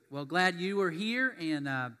Well, glad you were here, and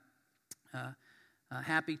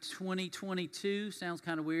happy 2022. Sounds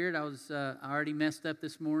kind of weird. I already messed up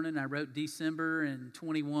this morning. I wrote December and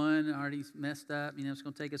 21. I already messed up. It's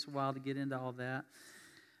going to take us a while to get into all that.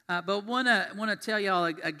 But want to tell y'all,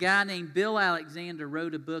 a guy named Bill Alexander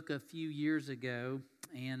wrote a book a few years ago,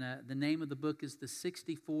 and the name of the book is The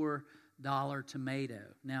 $64 Tomato.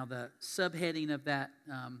 Now, the subheading of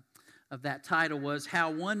that title was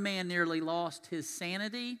How One Man Nearly Lost His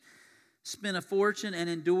Sanity, Spent a Fortune, and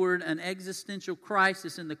Endured an Existential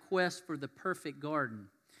Crisis in the Quest for the Perfect Garden.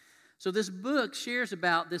 So this book shares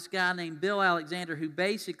about this guy named Bill Alexander who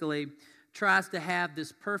basically tries to have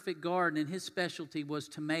this perfect garden, and his specialty was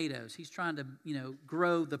tomatoes. He's trying to,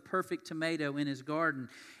 grow the perfect tomato in his garden.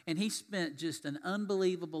 And he spent just an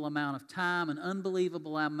unbelievable amount of time, an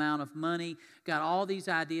unbelievable amount of money, got all these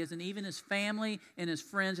ideas, and even his family and his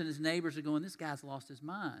friends and his neighbors are going, this guy's lost his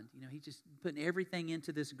mind. He's just putting everything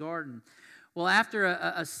into this garden. Well, after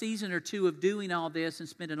a season or two of doing all this and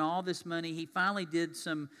spending all this money, he finally did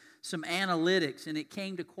some analytics, and it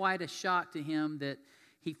came to quite a shock to him that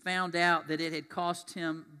he found out that it had cost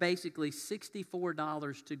him basically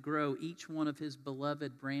 $64 to grow each one of his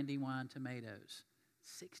beloved Brandywine tomatoes.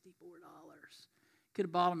 $64. Could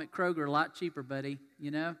have bought them at Kroger a lot cheaper, buddy,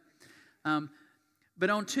 But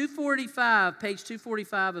on page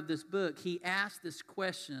 245 of this book, he asked this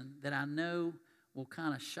question that I know will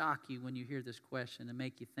kind of shock you when you hear this question and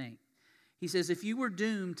make you think. He says, if you were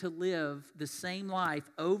doomed to live the same life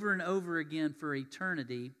over and over again for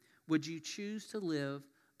eternity, would you choose to live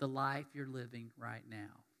the life you're living right now?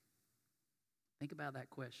 Think about that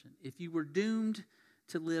question. If you were doomed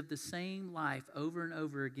to live the same life over and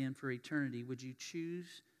over again for eternity, would you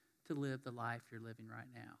choose to live the life you're living right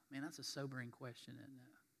now? Man, that's a sobering question, isn't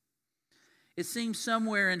it? It seems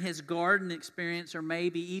somewhere in his garden experience, or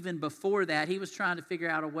maybe even before that, he was trying to figure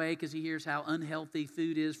out a way, because he hears how unhealthy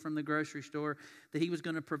food is from the grocery store, that he was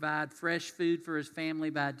going to provide fresh food for his family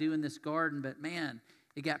by doing this garden. But man,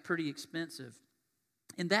 it got pretty expensive.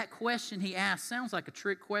 And that question he asked sounds like a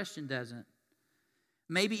trick question, doesn't it?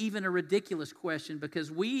 Maybe even a ridiculous question,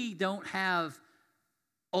 because we don't have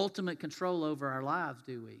ultimate control over our lives,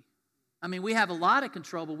 do we? I mean, we have a lot of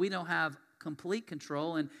control, but we don't have complete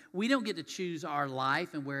control, and we don't get to choose our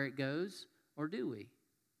life and where it goes, or do we?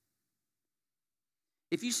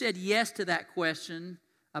 If you said yes to that question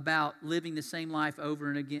about living the same life over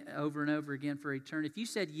and over again for eternity, if you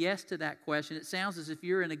said yes to that question, it sounds as if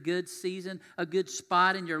you're in a good season, a good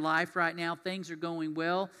spot in your life right now. Things are going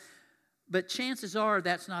well. But chances are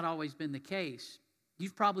that's not always been the case.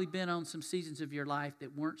 You've probably been on some seasons of your life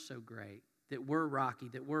that weren't so great, that were rocky,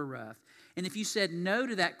 that were rough. And if you said no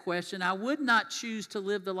to that question, I would not choose to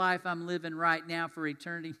live the life I'm living right now for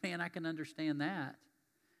eternity, man, I can understand that.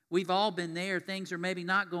 We've all been there. Things are maybe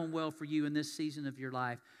not going well for you in this season of your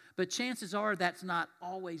life. But chances are that's not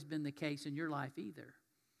always been the case in your life either.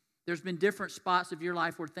 There's been different spots of your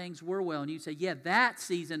life where things were well, and you say, yeah, that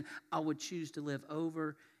season I would choose to live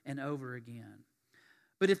over and over again.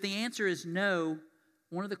 But if the answer is no,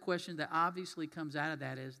 one of the questions that obviously comes out of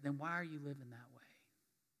that is, then why are you living that way?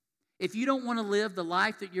 If you don't want to live the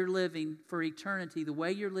life that you're living for eternity the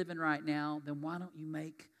way you're living right now, then why don't you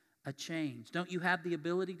make a change? Don't you have the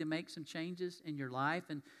ability to make some changes in your life?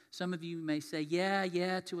 And some of you may say,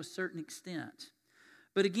 yeah, to a certain extent.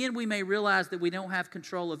 But again, we may realize that we don't have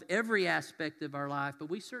control of every aspect of our life, but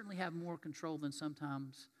we certainly have more control than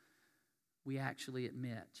sometimes we actually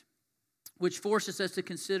admit, which forces us to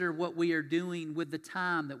consider what we are doing with the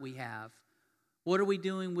time that we have. What are we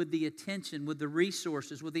doing with the attention, with the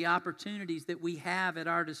resources, with the opportunities that we have at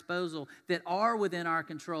our disposal that are within our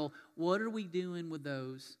control? What are we doing with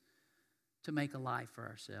those to make a life for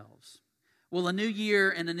ourselves? Well, a new year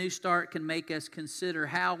and a new start can make us consider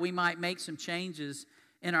how we might make some changes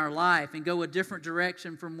in our life and go a different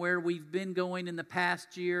direction from where we've been going in the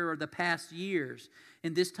past year or the past years.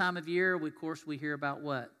 In this time of year, of course, we hear about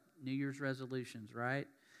what? New Year's resolutions, right?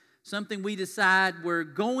 Something we decide we're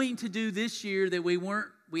going to do this year that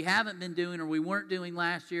we haven't been doing, or we weren't doing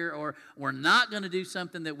last year, or we're not going to do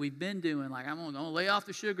something that we've been doing. Like, I'm going to lay off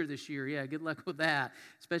the sugar this year. Yeah, good luck with that,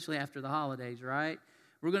 especially after the holidays, right?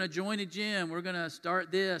 We're going to join a gym. We're going to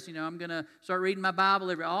start this. I'm going to start reading my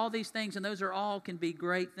Bible all these things, and those can be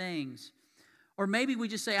great things. Or maybe we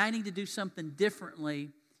just say, I need to do something differently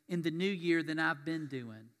in the new year than I've been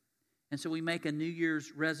doing. And so we make a New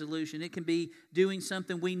Year's resolution. It can be doing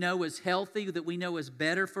something we know is healthy, that we know is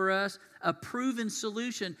better for us, a proven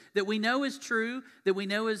solution that we know is true, that we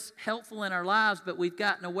know is helpful in our lives, but we've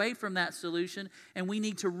gotten away from that solution, and we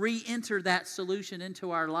need to re-enter that solution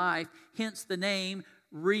into our life, hence the name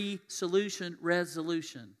Re-Solution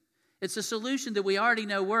Resolution. It's a solution that we already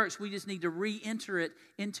know works. We just need to re-enter it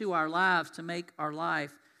into our lives to make our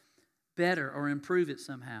life better or improve it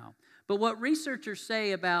somehow. But what researchers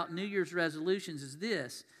say about New Year's resolutions is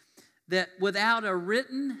this, that without a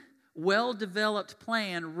written, well-developed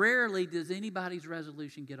plan, rarely does anybody's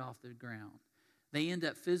resolution get off the ground. They end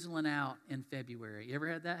up fizzling out in February. You ever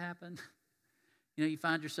had that happen? You know, you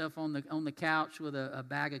find yourself on the couch with a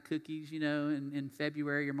bag of cookies, in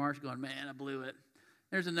February or March going, man, I blew it.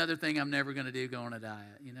 There's another thing I'm never going to do, go on a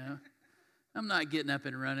diet, I'm not getting up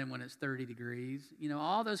and running when it's 30 degrees.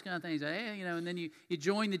 All those kind of things. Hey, and then you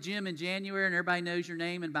join the gym in January and everybody knows your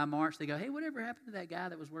name, and by March they go, hey, whatever happened to that guy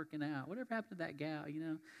that was working out? Whatever happened to that gal,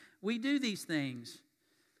 We do these things.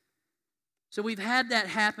 So we've had that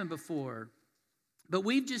happen before. But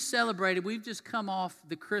we've just celebrated, we've just come off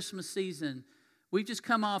the Christmas season. We've just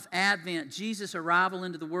come off Advent, Jesus' arrival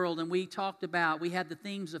into the world, and we had the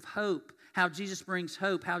themes of hope, how Jesus brings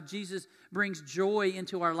hope, how Jesus brings joy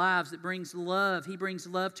into our lives, that brings love. He brings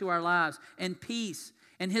love to our lives, and peace,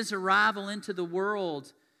 and His arrival into the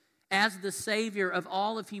world as the Savior of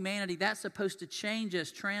all of humanity. That's supposed to change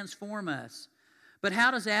us, transform us. But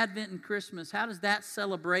how does Advent and Christmas, how does that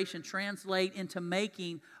celebration translate into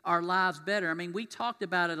making our lives better? I mean, we talked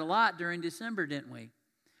about it a lot during December, didn't we?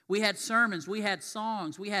 We had sermons, we had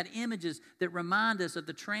songs, we had images that remind us of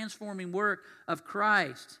the transforming work of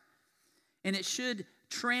Christ. And it should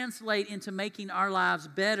translate into making our lives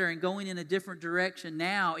better and going in a different direction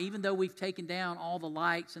now, even though we've taken down all the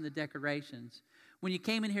lights and the decorations. When you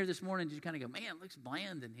came in here this morning, did you kind of go, man, it looks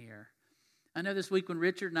bland in here? I know this week when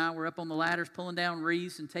Richard and I were up on the ladders pulling down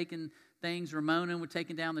wreaths and taking things, Ramona was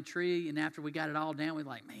taking down the tree, and after we got it all down, we were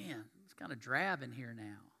like, man, it's kind of drab in here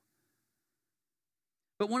now.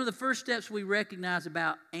 But one of the first steps we recognize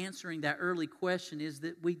about answering that early question is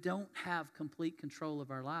that we don't have complete control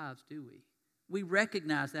of our lives, do we? We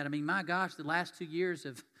recognize that. I mean, my gosh, the last 2 years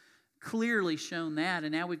have clearly shown that,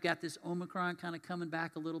 and now we've got this Omicron kind of coming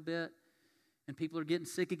back a little bit. And people are getting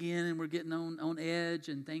sick again, and we're getting on edge,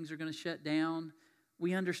 and things are going to shut down.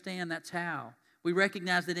 We understand that's how. We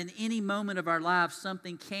recognize that in any moment of our lives,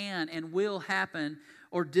 something can and will happen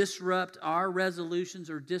or disrupt our resolutions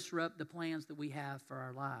or disrupt the plans that we have for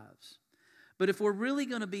our lives. But if we're really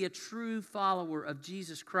going to be a true follower of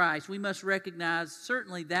Jesus Christ, we must recognize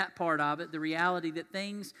certainly that part of it, the reality that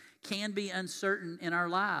things can be uncertain in our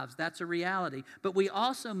lives. That's a reality. But we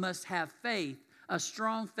also must have faith, a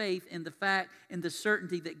strong faith in the fact and the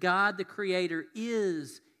certainty that God, the Creator,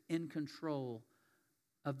 is in control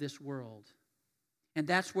of this world. And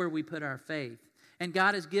that's where we put our faith. And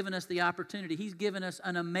God has given us the opportunity. He's given us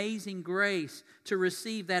an amazing grace to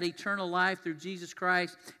receive that eternal life through Jesus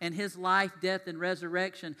Christ and His life, death, and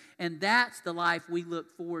resurrection. And that's the life we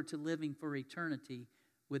look forward to living for eternity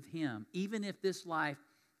with Him, even if this life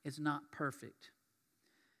is not perfect.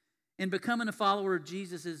 And becoming a follower of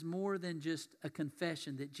Jesus is more than just a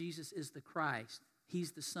confession that Jesus is the Christ.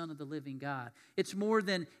 He's the Son of the living God. It's more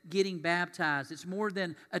than getting baptized. It's more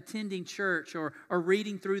than attending church or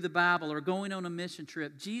reading through the Bible or going on a mission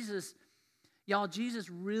trip. Jesus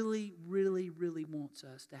really, really, really wants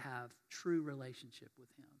us to have true relationship with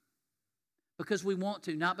Him. Because we want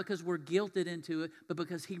to, not because we're guilted into it, but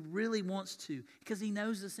because He really wants to, because He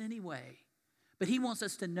knows us anyway. But He wants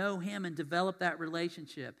us to know Him and develop that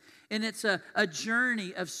relationship. And it's a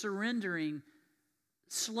journey of surrendering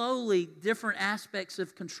slowly different aspects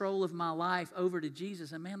of control of my life over to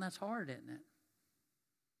Jesus. And man, that's hard, isn't it?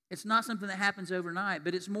 It's not something that happens overnight,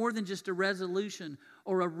 but it's more than just a resolution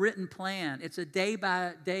or a written plan. It's a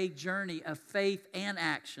day-by-day journey of faith and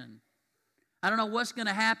action. I don't know what's going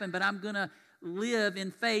to happen, but I'm going to live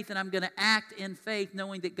in faith and I'm going to act in faith,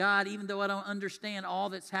 knowing that God, even though I don't understand all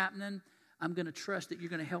that's happening, I'm going to trust that you're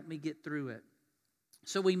going to help me get through it.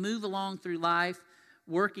 So we move along through life,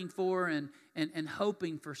 working for and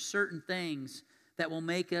hoping for certain things that will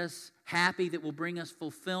make us happy, that will bring us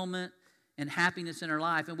fulfillment and happiness in our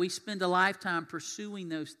life. And we spend a lifetime pursuing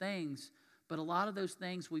those things, but a lot of those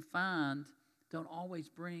things we find don't always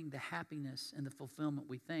bring the happiness and the fulfillment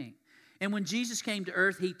we think. And when Jesus came to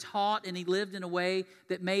earth, He taught and He lived in a way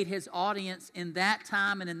that made His audience in that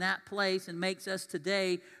time and in that place and makes us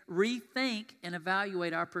today rethink and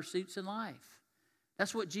evaluate our pursuits in life.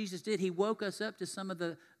 That's what Jesus did. He woke us up to some of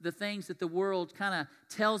the things that the world kind of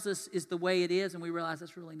tells us is the way it is, and we realize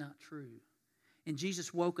that's really not true. And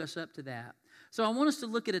Jesus woke us up to that. So I want us to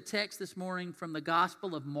look at a text this morning from the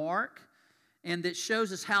Gospel of Mark, and that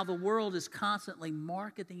shows us how the world is constantly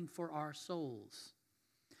marketing for our souls.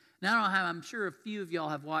 Now, I'm sure a few of y'all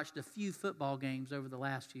have watched a few football games over the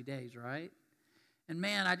last few days, right? And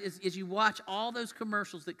man, as you watch all those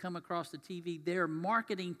commercials that come across the TV, they're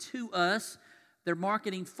marketing to us. They're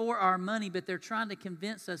marketing for our money, but they're trying to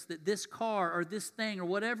convince us that this car or this thing or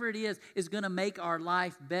whatever it is going to make our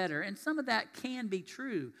life better. And some of that can be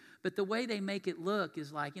true, but the way they make it look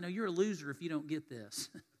is like, you're a loser if you don't get this.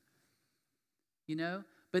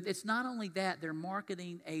 But it's not only that, they're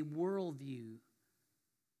marketing a worldview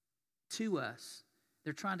to us.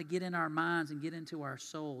 They're trying to get in our minds and get into our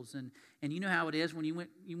souls. And you know how it is when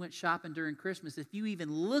you went shopping during Christmas. If you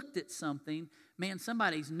even looked at something, man,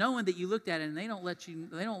 somebody's knowing that you looked at it, and they don't let you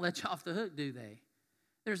off the hook, do they?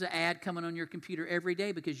 There's an ad coming on your computer every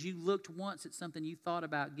day because you looked once at something you thought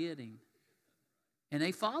about getting. And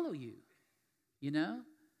they follow you,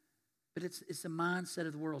 But it's the mindset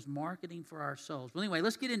of the world, marketing for our souls. Well, anyway,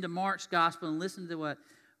 let's get into Mark's gospel and listen to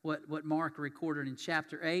what Mark recorded in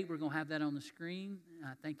chapter 8. We're going to have that on the screen.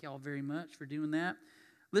 Thank you all very much for doing that.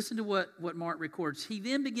 Listen to what Mark records. He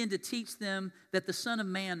then began to teach them that the Son of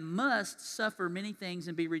Man must suffer many things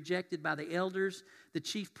and be rejected by the elders, the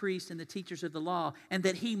chief priests, and the teachers of the law, and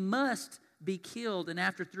that he must be killed and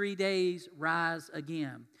after 3 days rise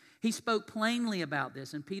again. He spoke plainly about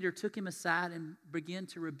this, and Peter took him aside and began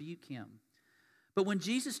to rebuke him. But when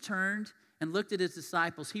Jesus turned and looked at his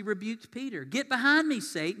disciples, he rebuked Peter. "Get behind me,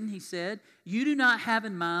 Satan," he said. "You do not have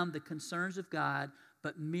in mind the concerns of God,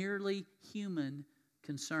 but merely human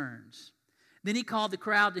concerns." Then he called the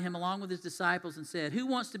crowd to him along with his disciples and said,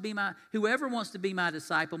 "Whoever wants to be my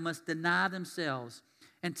disciple must deny themselves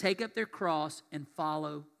and take up their cross and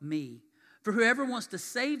follow me. For whoever wants to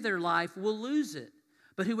save their life will lose it.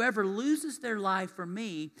 But whoever loses their life for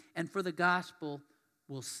me and for the gospel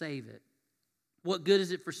will save it. What good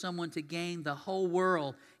is it for someone to gain the whole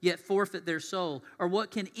world yet forfeit their soul? Or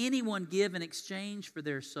what can anyone give in exchange for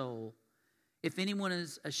their soul? If anyone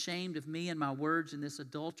is ashamed of me and my words in this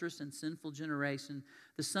adulterous and sinful generation,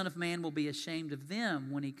 the Son of Man will be ashamed of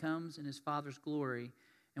them when he comes in his Father's glory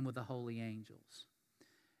and with the holy angels."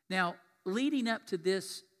 Now, leading up to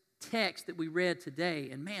this text that we read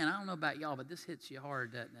today, and man, I don't know about y'all, but this hits you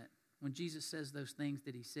hard, doesn't it? When Jesus says those things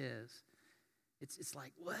that he says, it's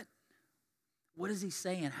like, what? What is he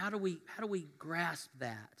saying? How do we grasp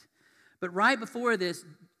that? But right before this,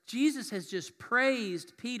 Jesus has just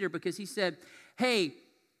praised Peter because he said, hey,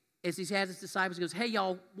 as he had his disciples, he goes, "Hey,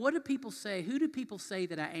 y'all, what do people say? Who do people say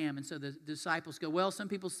that I am?" And so the disciples go, "Well, some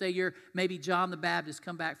people say you're maybe John the Baptist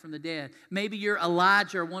come back from the dead. Maybe you're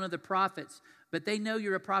Elijah or one of the prophets." But they know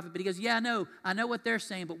you're a prophet. But he goes, "Yeah, I know what they're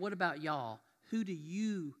saying, but what about y'all? Who do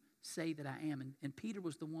you say that I am?" And Peter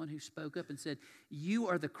was the one who spoke up and said, "You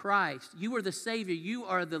are the Christ. You are the Savior. You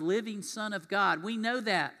are the living Son of God. We know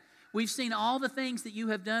that. We've seen all the things that you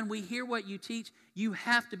have done. We hear what you teach. You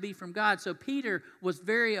have to be from God." So Peter was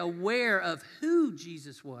very aware of who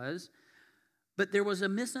Jesus was, but there was a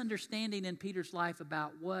misunderstanding in Peter's life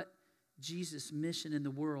about what Jesus' mission in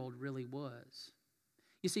the world really was.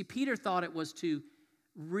 You see, Peter thought it was to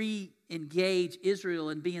re-engage Israel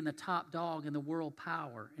and being the top dog in the world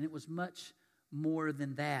power, and it was much more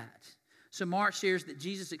than that. So Mark shares that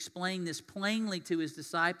Jesus explained this plainly to his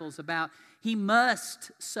disciples about he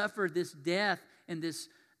must suffer this death and this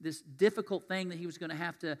difficult thing that he was going to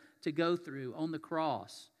have to go through on the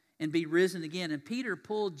cross and be risen again. And Peter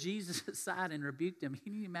pulled Jesus aside and rebuked him.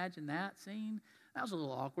 Can you imagine that scene? That was a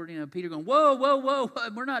little awkward. Peter going, whoa, whoa, whoa.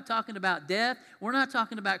 We're not talking about death. We're not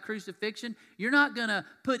talking about crucifixion. You're not going to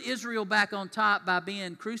put Israel back on top by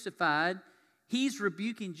being crucified. He's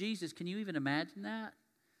rebuking Jesus. Can you even imagine that?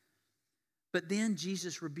 But then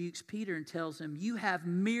Jesus rebukes Peter and tells him, "You have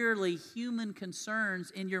merely human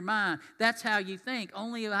concerns in your mind. That's how you think,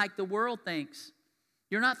 only like the world thinks.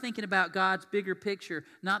 You're not thinking about God's bigger picture,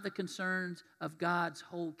 not the concerns of God's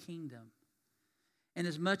whole kingdom." And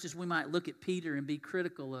as much as we might look at Peter and be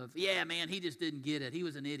critical of, "Yeah, man, he just didn't get it. He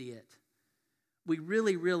was an idiot," we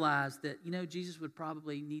really realize that, Jesus would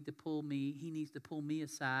probably need to pull me. He needs to pull me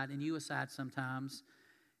aside and you aside sometimes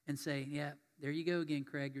and say, "Yeah, there you go again,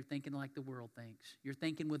 Craig. You're thinking like the world thinks. You're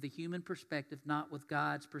thinking with a human perspective, not with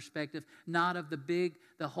God's perspective, not of the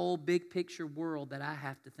whole big picture world that I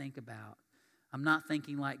have to think about. I'm not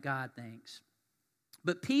thinking like God thinks."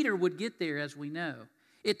 But Peter would get there, as we know.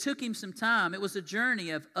 It took him some time. It was a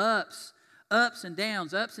journey of ups and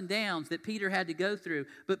downs that Peter had to go through.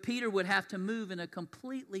 But Peter would have to move in a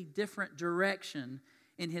completely different direction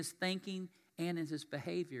in his thinking and in his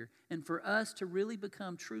behavior. And for us to really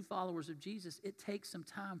become true followers of Jesus, it takes some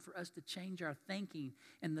time for us to change our thinking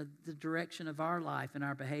and the direction of our life and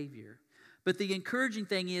our behavior. But the encouraging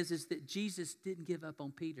thing is that Jesus didn't give up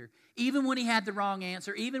on Peter. Even when he had the wrong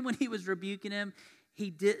answer, even when he was rebuking him, he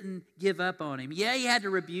didn't give up on him. Yeah, he had to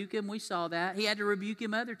rebuke him. We saw that. He had to rebuke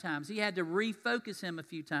him other times. He had to refocus him a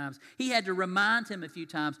few times. He had to remind him a few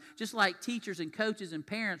times. Just like teachers and coaches and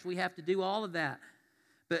parents, we have to do all of that.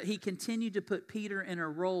 But he continued to put Peter in a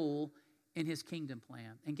role in his kingdom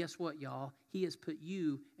plan. And guess what, y'all? He has put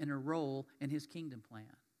you in a role in his kingdom plan.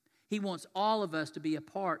 He wants all of us to be a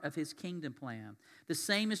part of his kingdom plan. The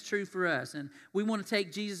same is true for us. And we want to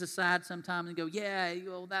take Jesus aside sometimes and go,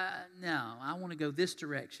 no, I want to go this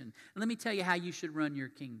direction. And let me tell you how you should run your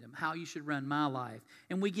kingdom, how you should run my life.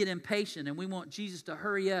 And we get impatient and we want Jesus to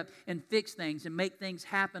hurry up and fix things and make things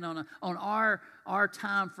happen on our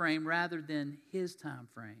time frame rather than his time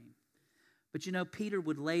frame. But you know, Peter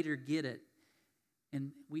would later get it.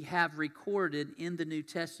 And we have recorded in the New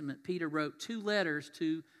Testament, Peter wrote 2 letters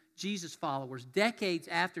to Jesus' followers, decades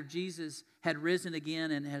after Jesus had risen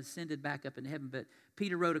again and had ascended back up in heaven. But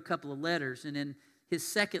Peter wrote a couple of letters, and in his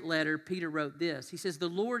second letter, Peter wrote this. He says, "The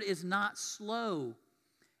Lord is not slow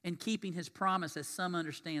in keeping his promise, as some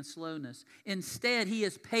understand slowness. Instead, he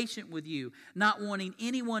is patient with you, not wanting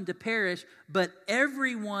anyone to perish, but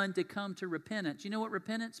everyone to come to repentance." You know what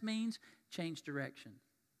repentance means? Change direction.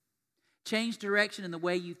 Change direction in the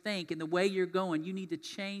way you think, in the way you're going. You need to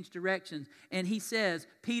change directions. And he says,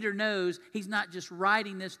 Peter knows he's not just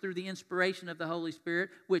writing this through the inspiration of the Holy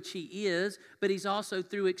Spirit, which he is, but he's also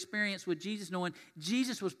through experience with Jesus, knowing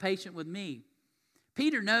Jesus was patient with me.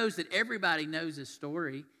 Peter knows that everybody knows his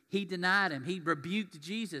story. He denied him. He rebuked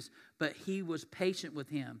Jesus, but he was patient with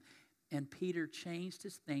him. And Peter changed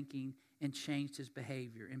his thinking and changed his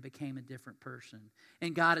behavior and became a different person.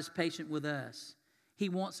 And God is patient with us. He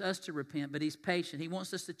wants us to repent, but he's patient. He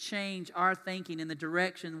wants us to change our thinking in the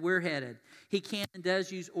direction we're headed. He can and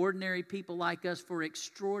does use ordinary people like us for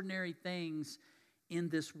extraordinary things in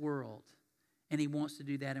this world. And he wants to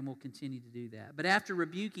do that and will continue to do that. But after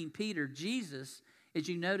rebuking Peter, Jesus, as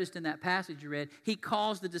you noticed in that passage you read, he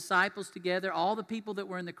calls the disciples together, all the people that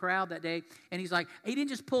were in the crowd that day, and he's like, he didn't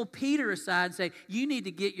just pull Peter aside and say, you need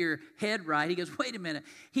to get your head right. He goes, wait a minute.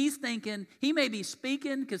 He's thinking, he may be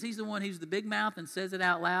speaking because he's the one who's the big mouth and says it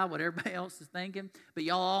out loud, what everybody else is thinking, but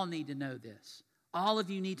y'all all need to know this. All of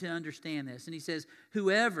you need to understand this. And he says,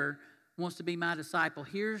 whoever wants to be my disciple,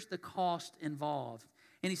 here's the cost involved.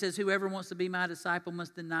 And he says, whoever wants to be my disciple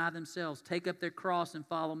must deny themselves, take up their cross and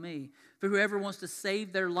follow me. For whoever wants to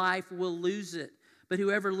save their life will lose it. But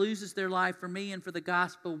whoever loses their life for me and for the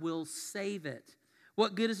gospel will save it.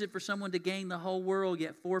 What good is it for someone to gain the whole world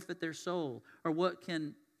yet forfeit their soul? Or what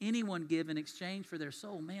can anyone give in exchange for their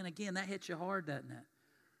soul? Man, again, that hits you hard, doesn't it?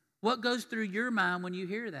 What goes through your mind when you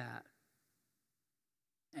hear that?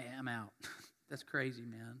 Hey, I'm out. That's crazy,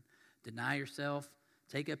 man. Deny yourself,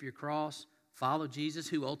 take up your cross, follow Jesus,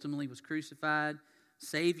 who ultimately was crucified.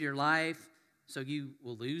 Save your life so you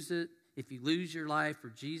will lose it. If you lose your life for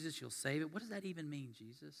Jesus, you'll save it. What does that even mean,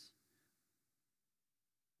 Jesus?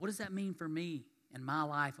 What does that mean for me and my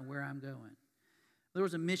life and where I'm going? There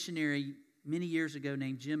was a missionary many years ago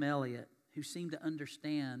named Jim Elliot who seemed to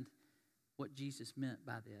understand what Jesus meant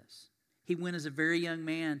by this. He went as a very young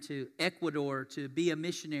man to Ecuador to be a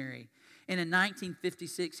missionary. And in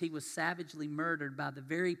 1956, he was savagely murdered by the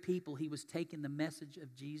very people he was taking the message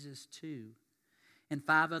of Jesus to. And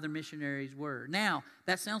 5 other missionaries were. Now,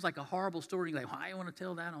 that sounds like a horrible story. You're like, why do you want to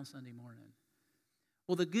tell that on Sunday morning?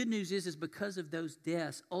 Well, the good news is because of those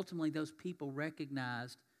deaths, ultimately those people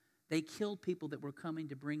recognized they killed people that were coming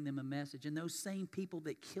to bring them a message. And those same people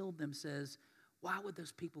that killed them says, why would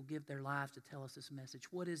those people give their lives to tell us this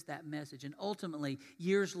message? What is that message? And ultimately,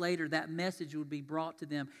 years later, that message would be brought to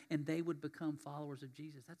them and they would become followers of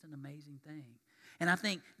Jesus. That's an amazing thing. And I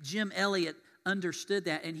think Jim Elliot understood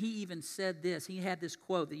that, and he even said this. He had this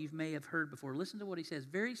quote that you may have heard before. Listen to what he says,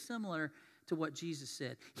 very similar to what Jesus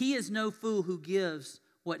said. He is no fool who gives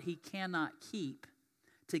what he cannot keep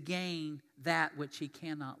to gain that which he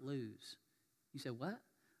cannot lose. You say, what?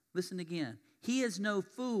 Listen again. He is no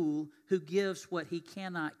fool who gives what he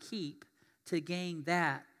cannot keep to gain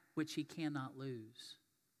that which he cannot lose.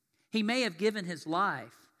 He may have given his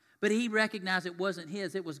life, but he recognized it wasn't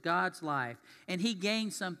his, it was God's life. And he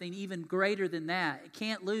gained something even greater than that. It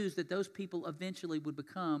can't lose that those people eventually would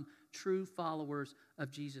become true followers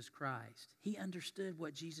of Jesus Christ. He understood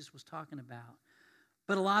what Jesus was talking about.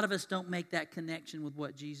 But a lot of us don't make that connection with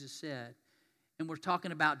what Jesus said. And we're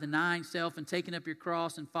talking about denying self and taking up your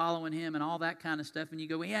cross and following him and all that kind of stuff. And you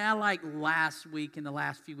go, yeah, I like last week and the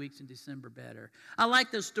last few weeks in December better. I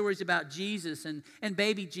like those stories about Jesus and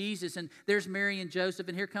baby Jesus. And there's Mary and Joseph.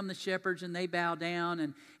 And here come the shepherds and they bow down.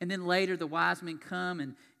 And then later the wise men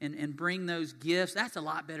come and bring those gifts. That's a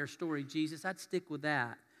lot better story, Jesus. I'd stick with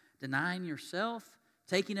that. Denying yourself,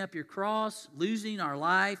 taking up your cross, losing our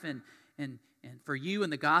life, and for you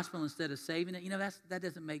and the gospel instead of saving it. That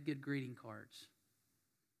doesn't make good greeting cards.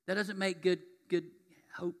 That doesn't make good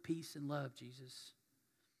hope, peace, and love, Jesus.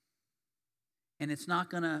 And it's not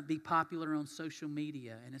going to be popular on social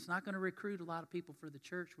media, and it's not going to recruit a lot of people for the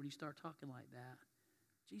church when you start talking like that.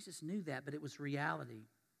 Jesus knew that, but it was reality.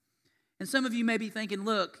 And some of you may be thinking,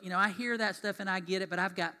 look, I hear that stuff and I get it, but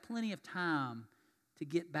I've got plenty of time to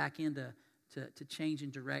get back into to changing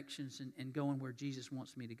directions and going where Jesus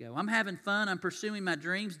wants me to go. I'm having fun. I'm pursuing my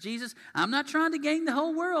dreams. Jesus, I'm not trying to gain the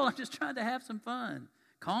whole world. I'm just trying to have some fun.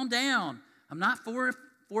 Calm down. I'm not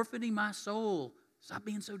forfeiting my soul. Stop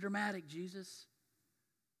being so dramatic, Jesus.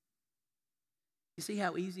 You see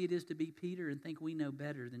how easy it is to be Peter and think we know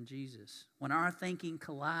better than Jesus. When our thinking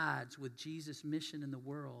collides with Jesus' mission in the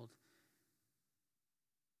world,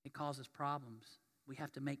 it causes problems. We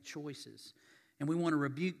have to make choices. And we want to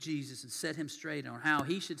rebuke Jesus and set him straight on how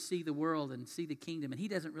he should see the world and see the kingdom. And he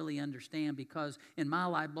doesn't really understand because in my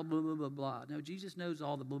life, blah, blah, blah, blah, blah. No, Jesus knows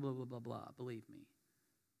all the blah, blah, blah, blah, blah. Believe me.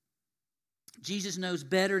 Jesus knows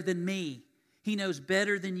better than me. He knows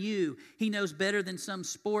better than you. He knows better than some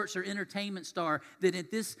sports or entertainment star that at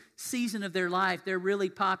this season of their life, they're really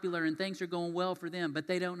popular and things are going well for them, but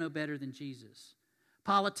they don't know better than Jesus.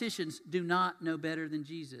 Politicians do not know better than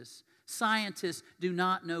Jesus. Scientists do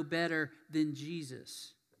not know better than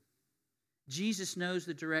Jesus. Jesus knows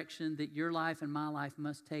the direction that your life and my life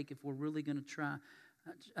must take if we're really going to try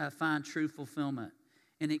find true fulfillment.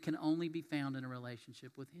 And it can only be found in a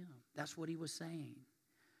relationship with him. That's what he was saying.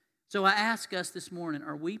 So I ask us this morning,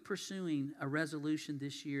 are we pursuing a resolution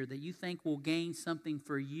this year that you think will gain something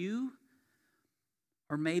for you?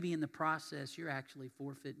 Or maybe in the process, you're actually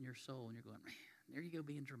forfeiting your soul and you're going, man, there you go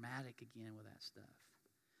being dramatic again with that stuff.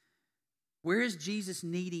 Where is Jesus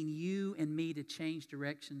needing you and me to change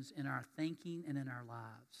directions in our thinking and in our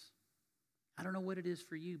lives? I don't know what it is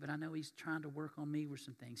for you, but I know he's trying to work on me with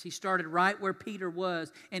some things. He started right where Peter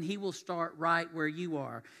was, and he will start right where you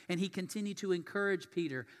are. And he continued to encourage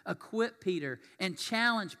Peter, equip Peter, and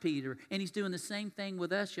challenge Peter. And he's doing the same thing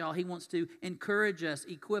with us, y'all. He wants to encourage us,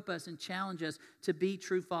 equip us, and challenge us to be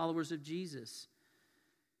true followers of Jesus.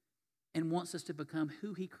 And wants us to become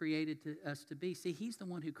who he created us to be. See, he's the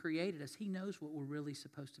one who created us. He knows what we're really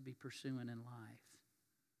supposed to be pursuing in life.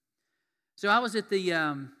 So I was at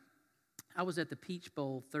the Peach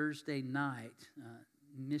Bowl Thursday night,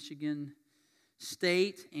 Michigan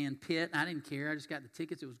State and Pitt. I didn't care. I just got the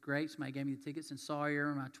tickets. It was great. Somebody gave me the tickets, and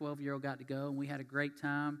Sawyer, my 12-year-old, got to go, and we had a great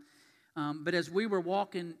time. But as we were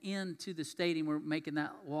walking into the stadium, we're making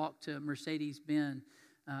that walk to Mercedes-Benz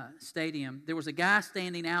Stadium, there was a guy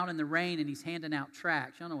standing out in the rain, and he's handing out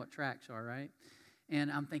tracts. Y'all know what tracts are, right? And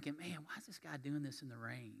I'm thinking, man, why is this guy doing this in the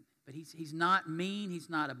rain? But he's not mean. He's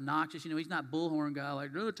not obnoxious. He's not bullhorn guy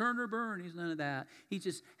like, no, turn or burn. He's none of that. He's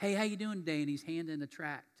just, hey, how you doing today? And he's handing a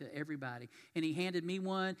tract to everybody. And he handed me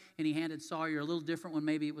one, and he handed Sawyer a little different one.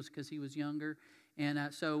 Maybe it was because he was younger. And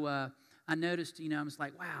so I noticed, I was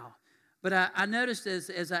like, wow. But I noticed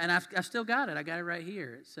and I still got it. I got it right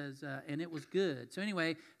here. It says, and it was good. So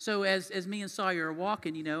anyway, as me and Sawyer are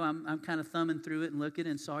walking, I'm kind of thumbing through it and looking,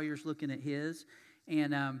 and Sawyer's looking at his.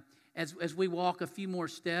 And as we walk a few more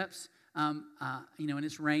steps, and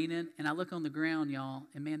it's raining, and I look on the ground, y'all,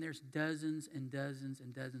 and man, there's dozens and dozens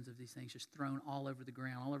and dozens of these things just thrown all over the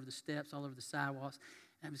ground, all over the steps, all over the sidewalks.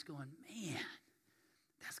 And I'm just going, man,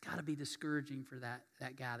 that's got to be discouraging for that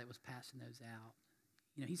guy that was passing those out.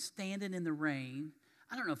 He's standing in the rain.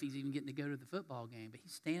 I don't know if he's even getting to go to the football game, but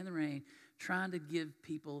he's standing in the rain trying to give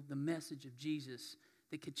people the message of Jesus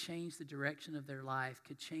that could change the direction of their life,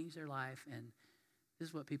 could change their life, and this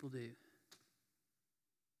is what people do.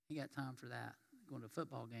 You got time for that. Going to a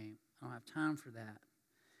football game. I don't have time for that.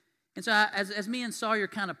 And so as me and Sawyer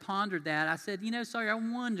kind of pondered that, I said, Sawyer, I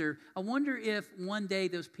wonder if one day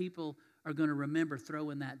those people are going to remember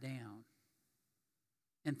throwing that down.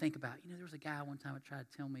 And think about, there was a guy one time that tried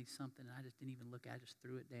to tell me something, and I just didn't even look at it. I just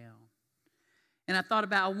threw it down. And I thought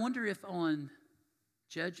about, I wonder if on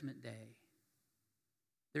Judgment Day,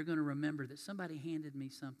 they're going to remember that somebody handed me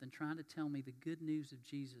something trying to tell me the good news of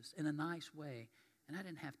Jesus in a nice way, and I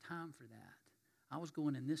didn't have time for that. I was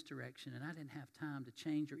going in this direction, and I didn't have time to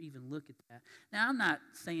change or even look at that. Now, I'm not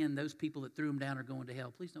saying those people that threw them down are going to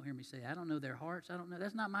hell. Please don't hear me say that. I don't know their hearts. I don't know.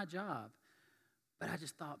 That's not my job. But I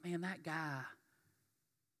just thought, man, that guy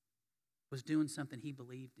was doing something he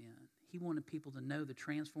believed in. He wanted people to know the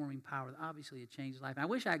transforming power that obviously had changed his life. I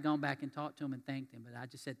wish I had gone back and talked to him and thanked him, but I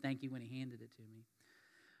just said thank you when he handed it to me.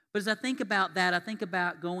 But as I think about that, I think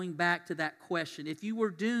about going back to that question. If you were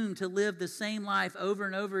doomed to live the same life over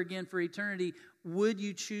and over again for eternity, would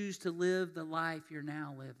you choose to live the life you're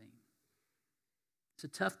now living? It's a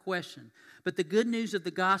tough question. But the good news of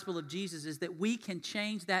the gospel of Jesus is that we can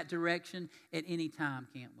change that direction at any time,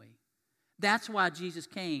 can't we? That's why Jesus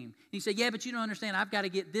came. And he said, yeah, but you don't understand. I've got to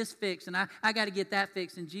get this fixed and I got to get that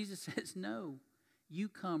fixed. And Jesus says, no, you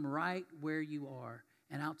come right where you are.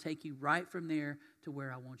 And I'll take you right from there to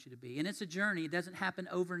where I want you to be. And it's a journey. It doesn't happen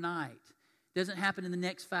overnight. It doesn't happen in the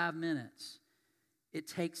next 5 minutes. It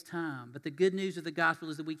takes time. But the good news of the gospel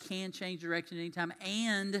is that we can change direction at any time,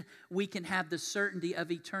 and we can have the certainty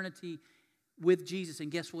of eternity with Jesus.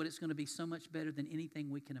 And guess what? It's going to be so much better than anything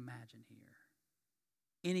we can imagine here.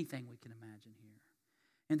 Anything we can imagine here.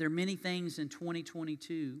 And there are many things in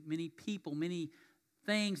 2022, many people, many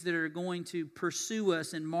things that are going to pursue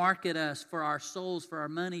us and market us for our souls, for our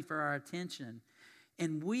money, for our attention.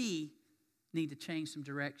 And we need to change some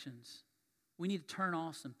directions. We need to turn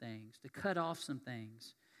off some things, to cut off some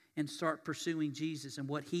things, and start pursuing Jesus and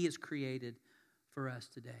what He has created for us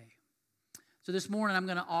today. So this morning I'm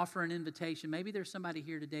going to offer an invitation. Maybe there's somebody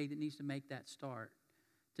here today that needs to make that start,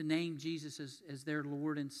 to name Jesus as their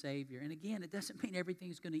Lord and Savior. And again, it doesn't mean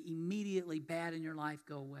everything's going to immediately bad in your life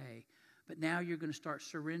go away. But now you're going to start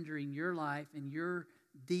surrendering your life and your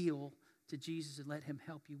deal to Jesus and let Him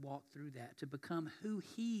help you walk through that, to become who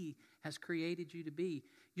He has created you to be.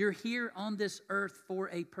 You're here on this earth for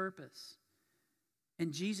a purpose.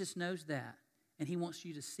 And Jesus knows that. And He wants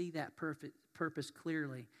you to see that purpose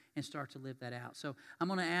clearly and start to live that out. So I'm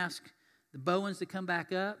going to ask the Bowens to come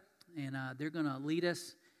back up, and they're going to lead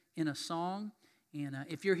us in a song. And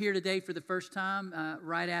if you're here today for the first time,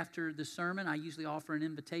 right after the sermon, I usually offer an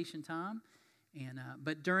invitation time.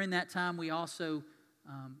 But during that time, we also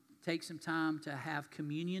take some time to have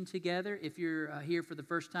communion together. If you're here for the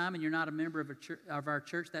first time and you're not a member of our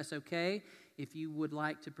church, that's okay. If you would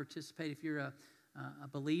like to participate, if you're a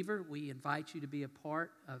believer, we invite you to be a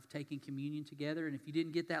part of taking communion together. And if you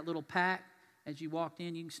didn't get that little pack as you walked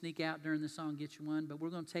in, you can sneak out during the song and get you one. But we're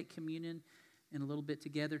going to take communion in a little bit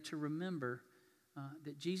together to remember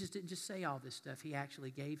that Jesus didn't just say all this stuff. He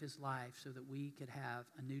actually gave His life so that we could have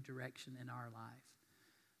a new direction in our life.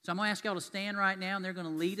 So I'm going to ask y'all to stand right now, and they're going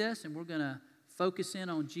to lead us, and we're going to focus in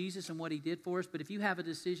on Jesus and what He did for us. But if you have a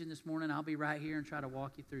decision this morning, I'll be right here and try to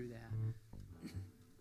walk you through that.